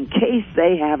 others, in case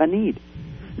they have a need.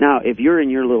 Now, if you're in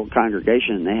your little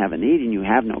congregation and they have a need and you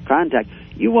have no contact,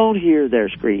 you won't hear their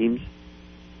screams.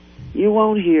 You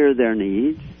won't hear their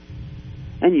needs.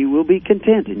 And you will be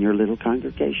content in your little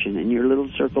congregation, in your little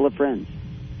circle of friends.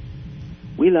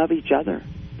 We love each other.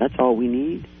 That's all we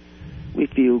need. We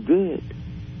feel good.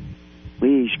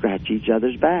 We scratch each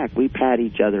other's back. We pat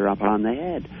each other up on the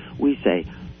head. We say,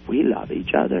 we love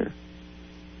each other.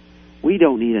 We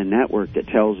don't need a network that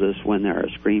tells us when there are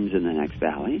screams in the next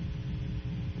valley.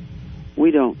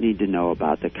 We don't need to know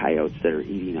about the coyotes that are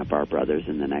eating up our brothers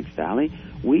in the next valley.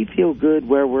 We feel good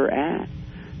where we're at.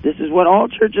 This is what all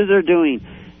churches are doing.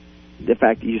 The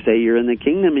fact that you say you're in the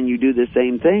kingdom and you do the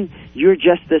same thing, you're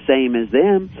just the same as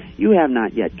them. You have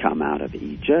not yet come out of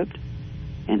Egypt.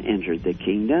 and entered the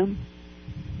kingdom.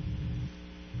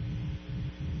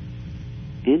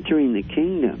 Entering the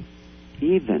kingdom,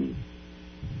 even.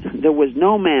 There was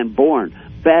no man born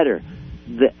better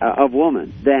of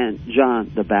woman than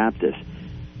John the Baptist.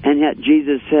 And yet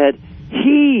Jesus said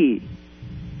he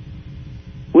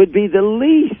would be the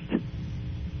least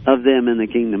of them in the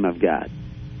kingdom of God.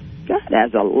 God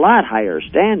has a lot higher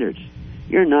standards.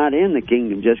 You're not in the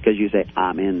kingdom just because you say,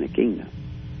 I'm in the kingdom.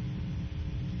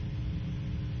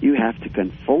 You have to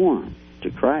conform to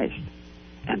Christ.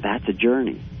 And that's a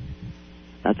journey.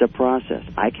 That's a process.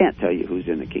 I can't tell you who's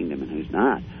in the kingdom and who's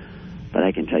not, but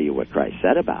I can tell you what Christ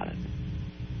said about it.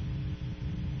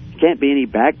 You can't be any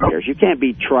backbeaters. You can't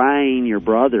be trying your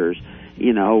brothers,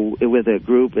 with a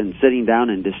group and sitting down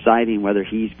and deciding whether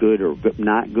he's good or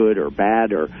not good or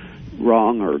bad or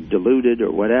wrong or deluded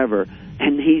or whatever,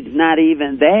 and he's not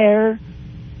even there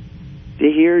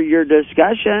to hear your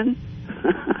discussion.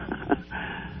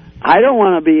 I don't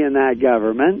want to be in that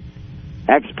government.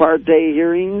 Ex parte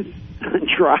hearings,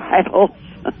 trials,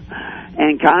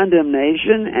 and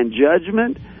condemnation and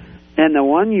judgment, and the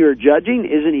one you're judging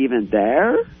isn't even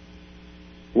there?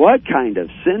 What kind of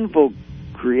sinful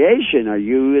creation are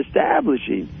you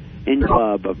establishing in your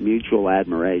club of mutual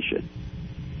admiration?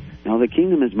 Now, the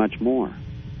kingdom is much more,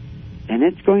 and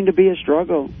it's going to be a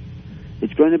struggle.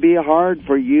 It's going to be hard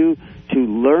for you to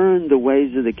learn the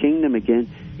ways of the kingdom again.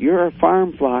 You're a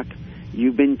farm flock.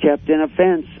 You've been kept in a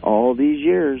fence all these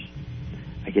years.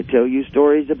 I could tell you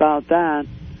stories about that.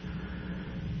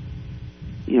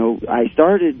 I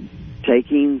started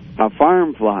taking a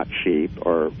farm flock sheep,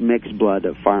 or mixed blood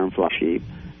of farm flock sheep,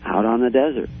 out on the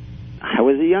desert. I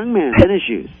was a young man, tennis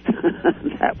shoes.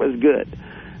 That was good.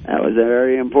 That was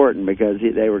very important because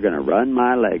they were going to run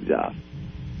my legs off.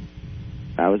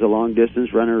 I was a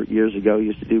long-distance runner years ago,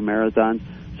 used to do marathons,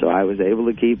 so I was able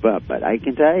to keep up. But I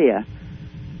can tell you,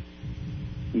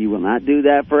 you will not do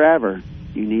that forever.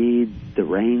 You need the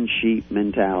range sheep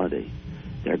mentality.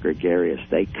 They're gregarious.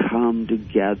 They come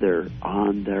together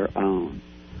on their own.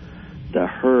 The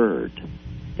herd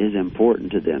is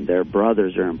important to them. Their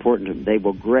brothers are important to them. They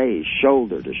will graze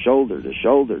shoulder to shoulder to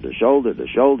shoulder to shoulder to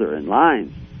shoulder in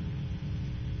lines.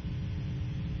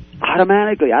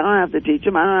 Automatically. I don't have to teach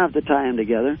them. I don't have to tie them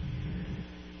together.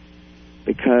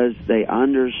 Because they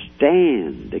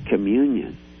understand the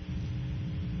communion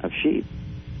of sheep.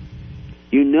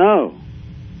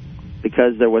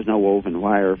 Because there was no woven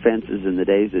wire fences in the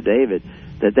days of David,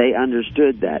 that they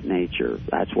understood that nature.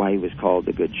 That's why he was called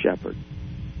the Good Shepherd.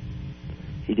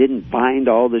 He didn't bind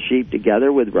all the sheep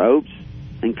together with ropes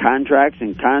and contracts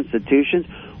and constitutions.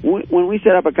 When we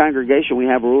set up a congregation, we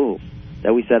have rules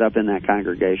that we set up in that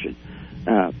congregation.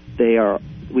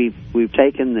 We've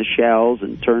taken the shells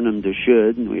and turned them to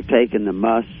should, and we've taken the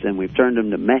musts and we've turned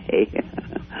them to may,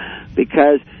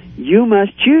 because you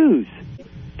must choose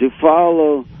to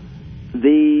follow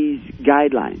these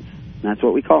guidelines. That's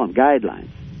what we call them, guidelines.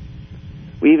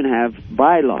 We even have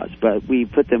bylaws, but we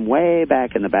put them way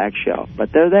back in the back shelf.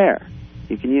 But they're there.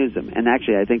 You can use them. And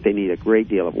actually, I think they need a great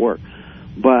deal of work.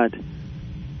 But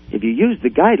if you use the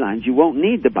guidelines, you won't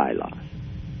need the bylaws.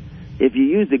 If you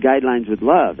use the guidelines with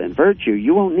love and virtue,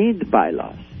 you won't need the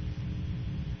bylaws.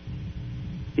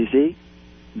 You see?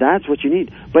 That's what you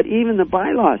need. But even the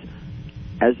bylaws,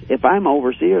 as if I'm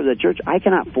overseer of the church, I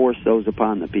cannot force those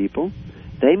upon the people.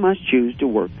 They must choose to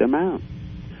work them out.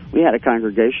 We had a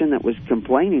congregation that was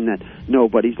complaining that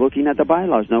nobody's looking at the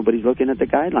bylaws, nobody's looking at the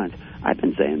guidelines. I've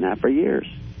been saying that for years.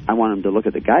 I want them to look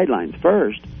at the guidelines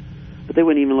first, but they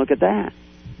wouldn't even look at that.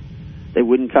 They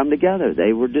wouldn't come together.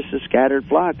 They were just a scattered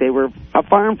flock. They were a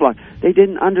farm flock. They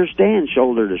didn't understand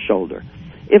shoulder to shoulder.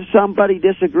 If somebody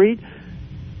disagreed,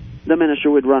 the minister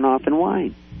would run off and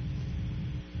whine.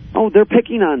 Oh, they're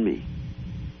picking on me.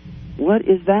 What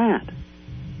is that?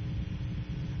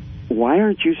 Why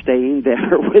aren't you staying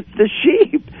there with the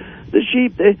sheep? The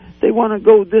sheep, they want to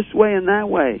go this way and that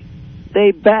way.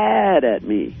 They bad at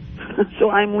me. So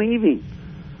I'm leaving.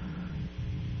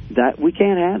 That we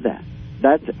can't have that.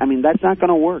 That's not going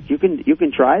to work. You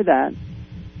can try that,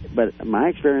 but my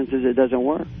experience is it doesn't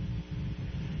work.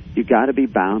 You got to be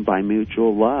bound by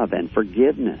mutual love and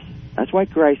forgiveness. That's why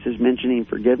Christ is mentioning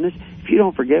forgiveness. If you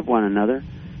don't forgive one another,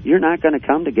 you're not going to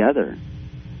come together.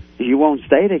 You won't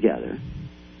stay together.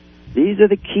 These are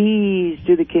the keys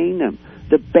to the kingdom.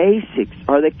 The basics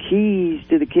are the keys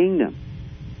to the kingdom.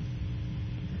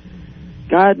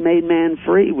 God made man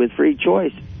free with free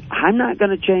choice. I'm not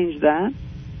going to change that.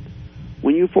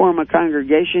 When you form a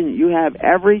congregation, you have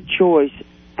every choice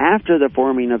after the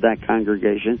forming of that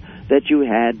congregation that you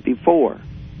had before.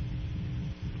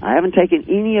 I haven't taken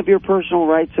any of your personal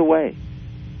rights away.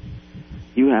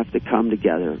 You have to come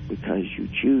together because you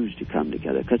choose to come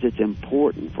together, because it's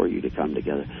important for you to come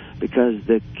together, because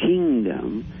the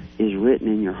kingdom is written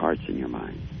in your hearts and your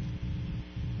minds.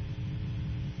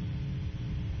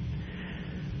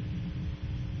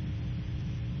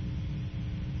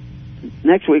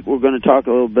 Next week we're going to talk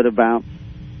a little bit about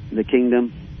the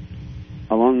kingdom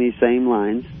along these same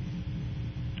lines.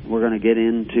 We're going to get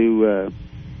into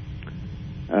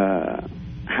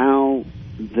how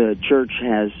the church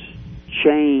has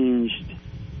changed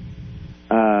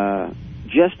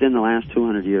just in the last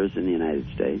 200 years in the United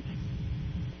States.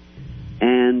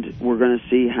 And we're going to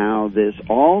see how this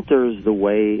alters the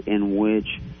way in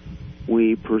which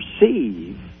we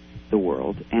perceive the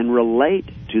world and relate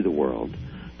to the world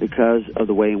because of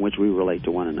the way in which we relate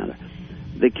to one another.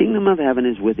 The kingdom of heaven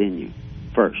is within you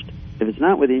first. If it's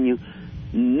not within you,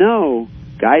 no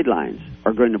guidelines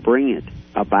are going to bring it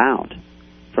about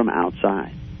from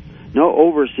outside. No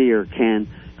overseer can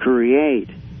create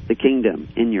the kingdom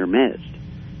in your midst.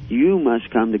 You must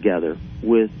come together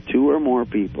with two or more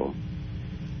people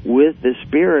with the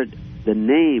Spirit, the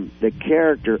name, the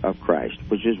character of Christ,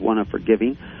 which is one of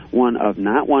forgiving, one of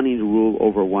not wanting to rule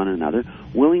over one another,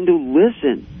 willing to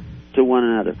listen to one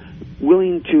another,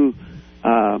 willing to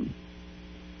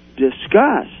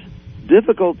discuss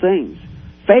difficult things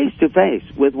face to face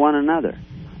with one another,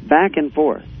 back and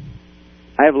forth.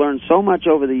 I have learned so much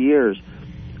over the years.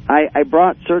 I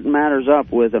brought certain matters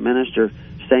up with a minister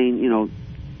saying, you know,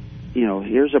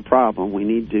 here's a problem. We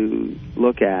need to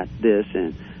look at this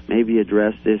and maybe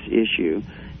address this issue.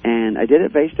 And I did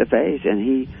it face to face, and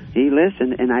he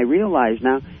listened, and I realized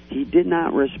now he did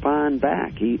not respond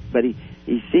back. But he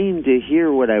seemed to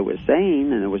hear what I was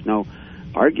saying, and there was no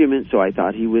argument, so I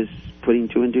thought he was putting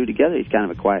two and two together. He's kind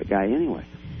of a quiet guy anyway.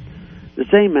 The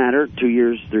same matter, 2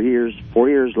 years, 3 years, 4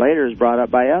 years later, is brought up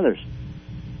by others.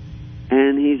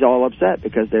 And he's all upset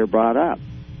because they're brought up.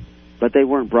 But they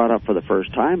weren't brought up for the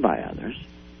first time by others.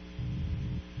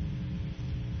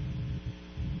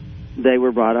 They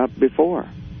were brought up before.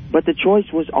 But the choice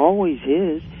was always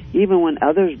his. Even when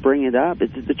others bring it up,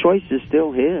 the choice is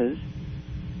still his.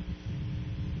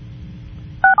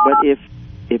 But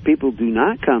if people do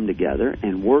not come together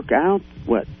and work out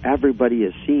what everybody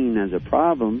is seeing as a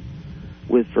problem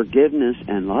with forgiveness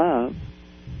and love,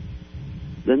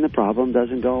 then the problem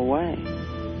doesn't go away.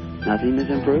 Nothing is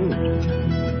improved.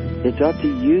 It's up to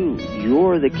you.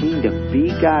 You're the kingdom. Be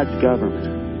God's government.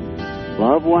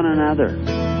 Love one another.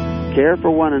 Care for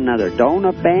one another. Don't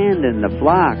abandon the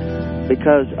flock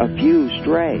because a few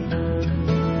stray.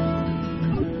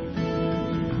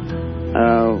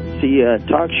 See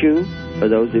TalkShoe for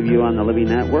those of you on the Living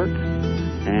Network.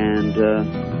 And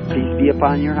peace be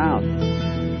upon your house.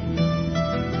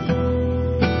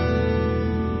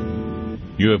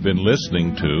 You have been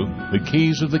listening to The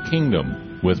Keys of the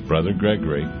Kingdom with Brother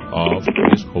Gregory of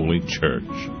His Holy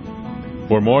Church.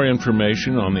 For more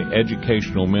information on the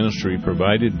educational ministry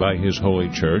provided by His Holy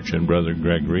Church and Brother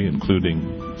Gregory, including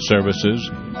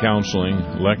services, counseling,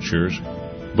 lectures,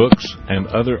 books, and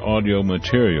other audio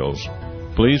materials,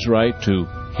 please write to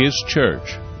His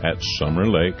Church at Summer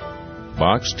Lake,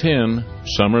 Box 10,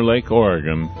 Summer Lake,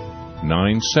 Oregon,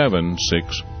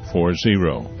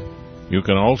 97640. You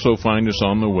can also find us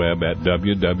on the web at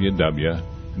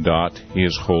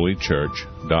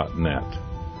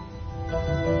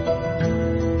www.hisholychurch.net.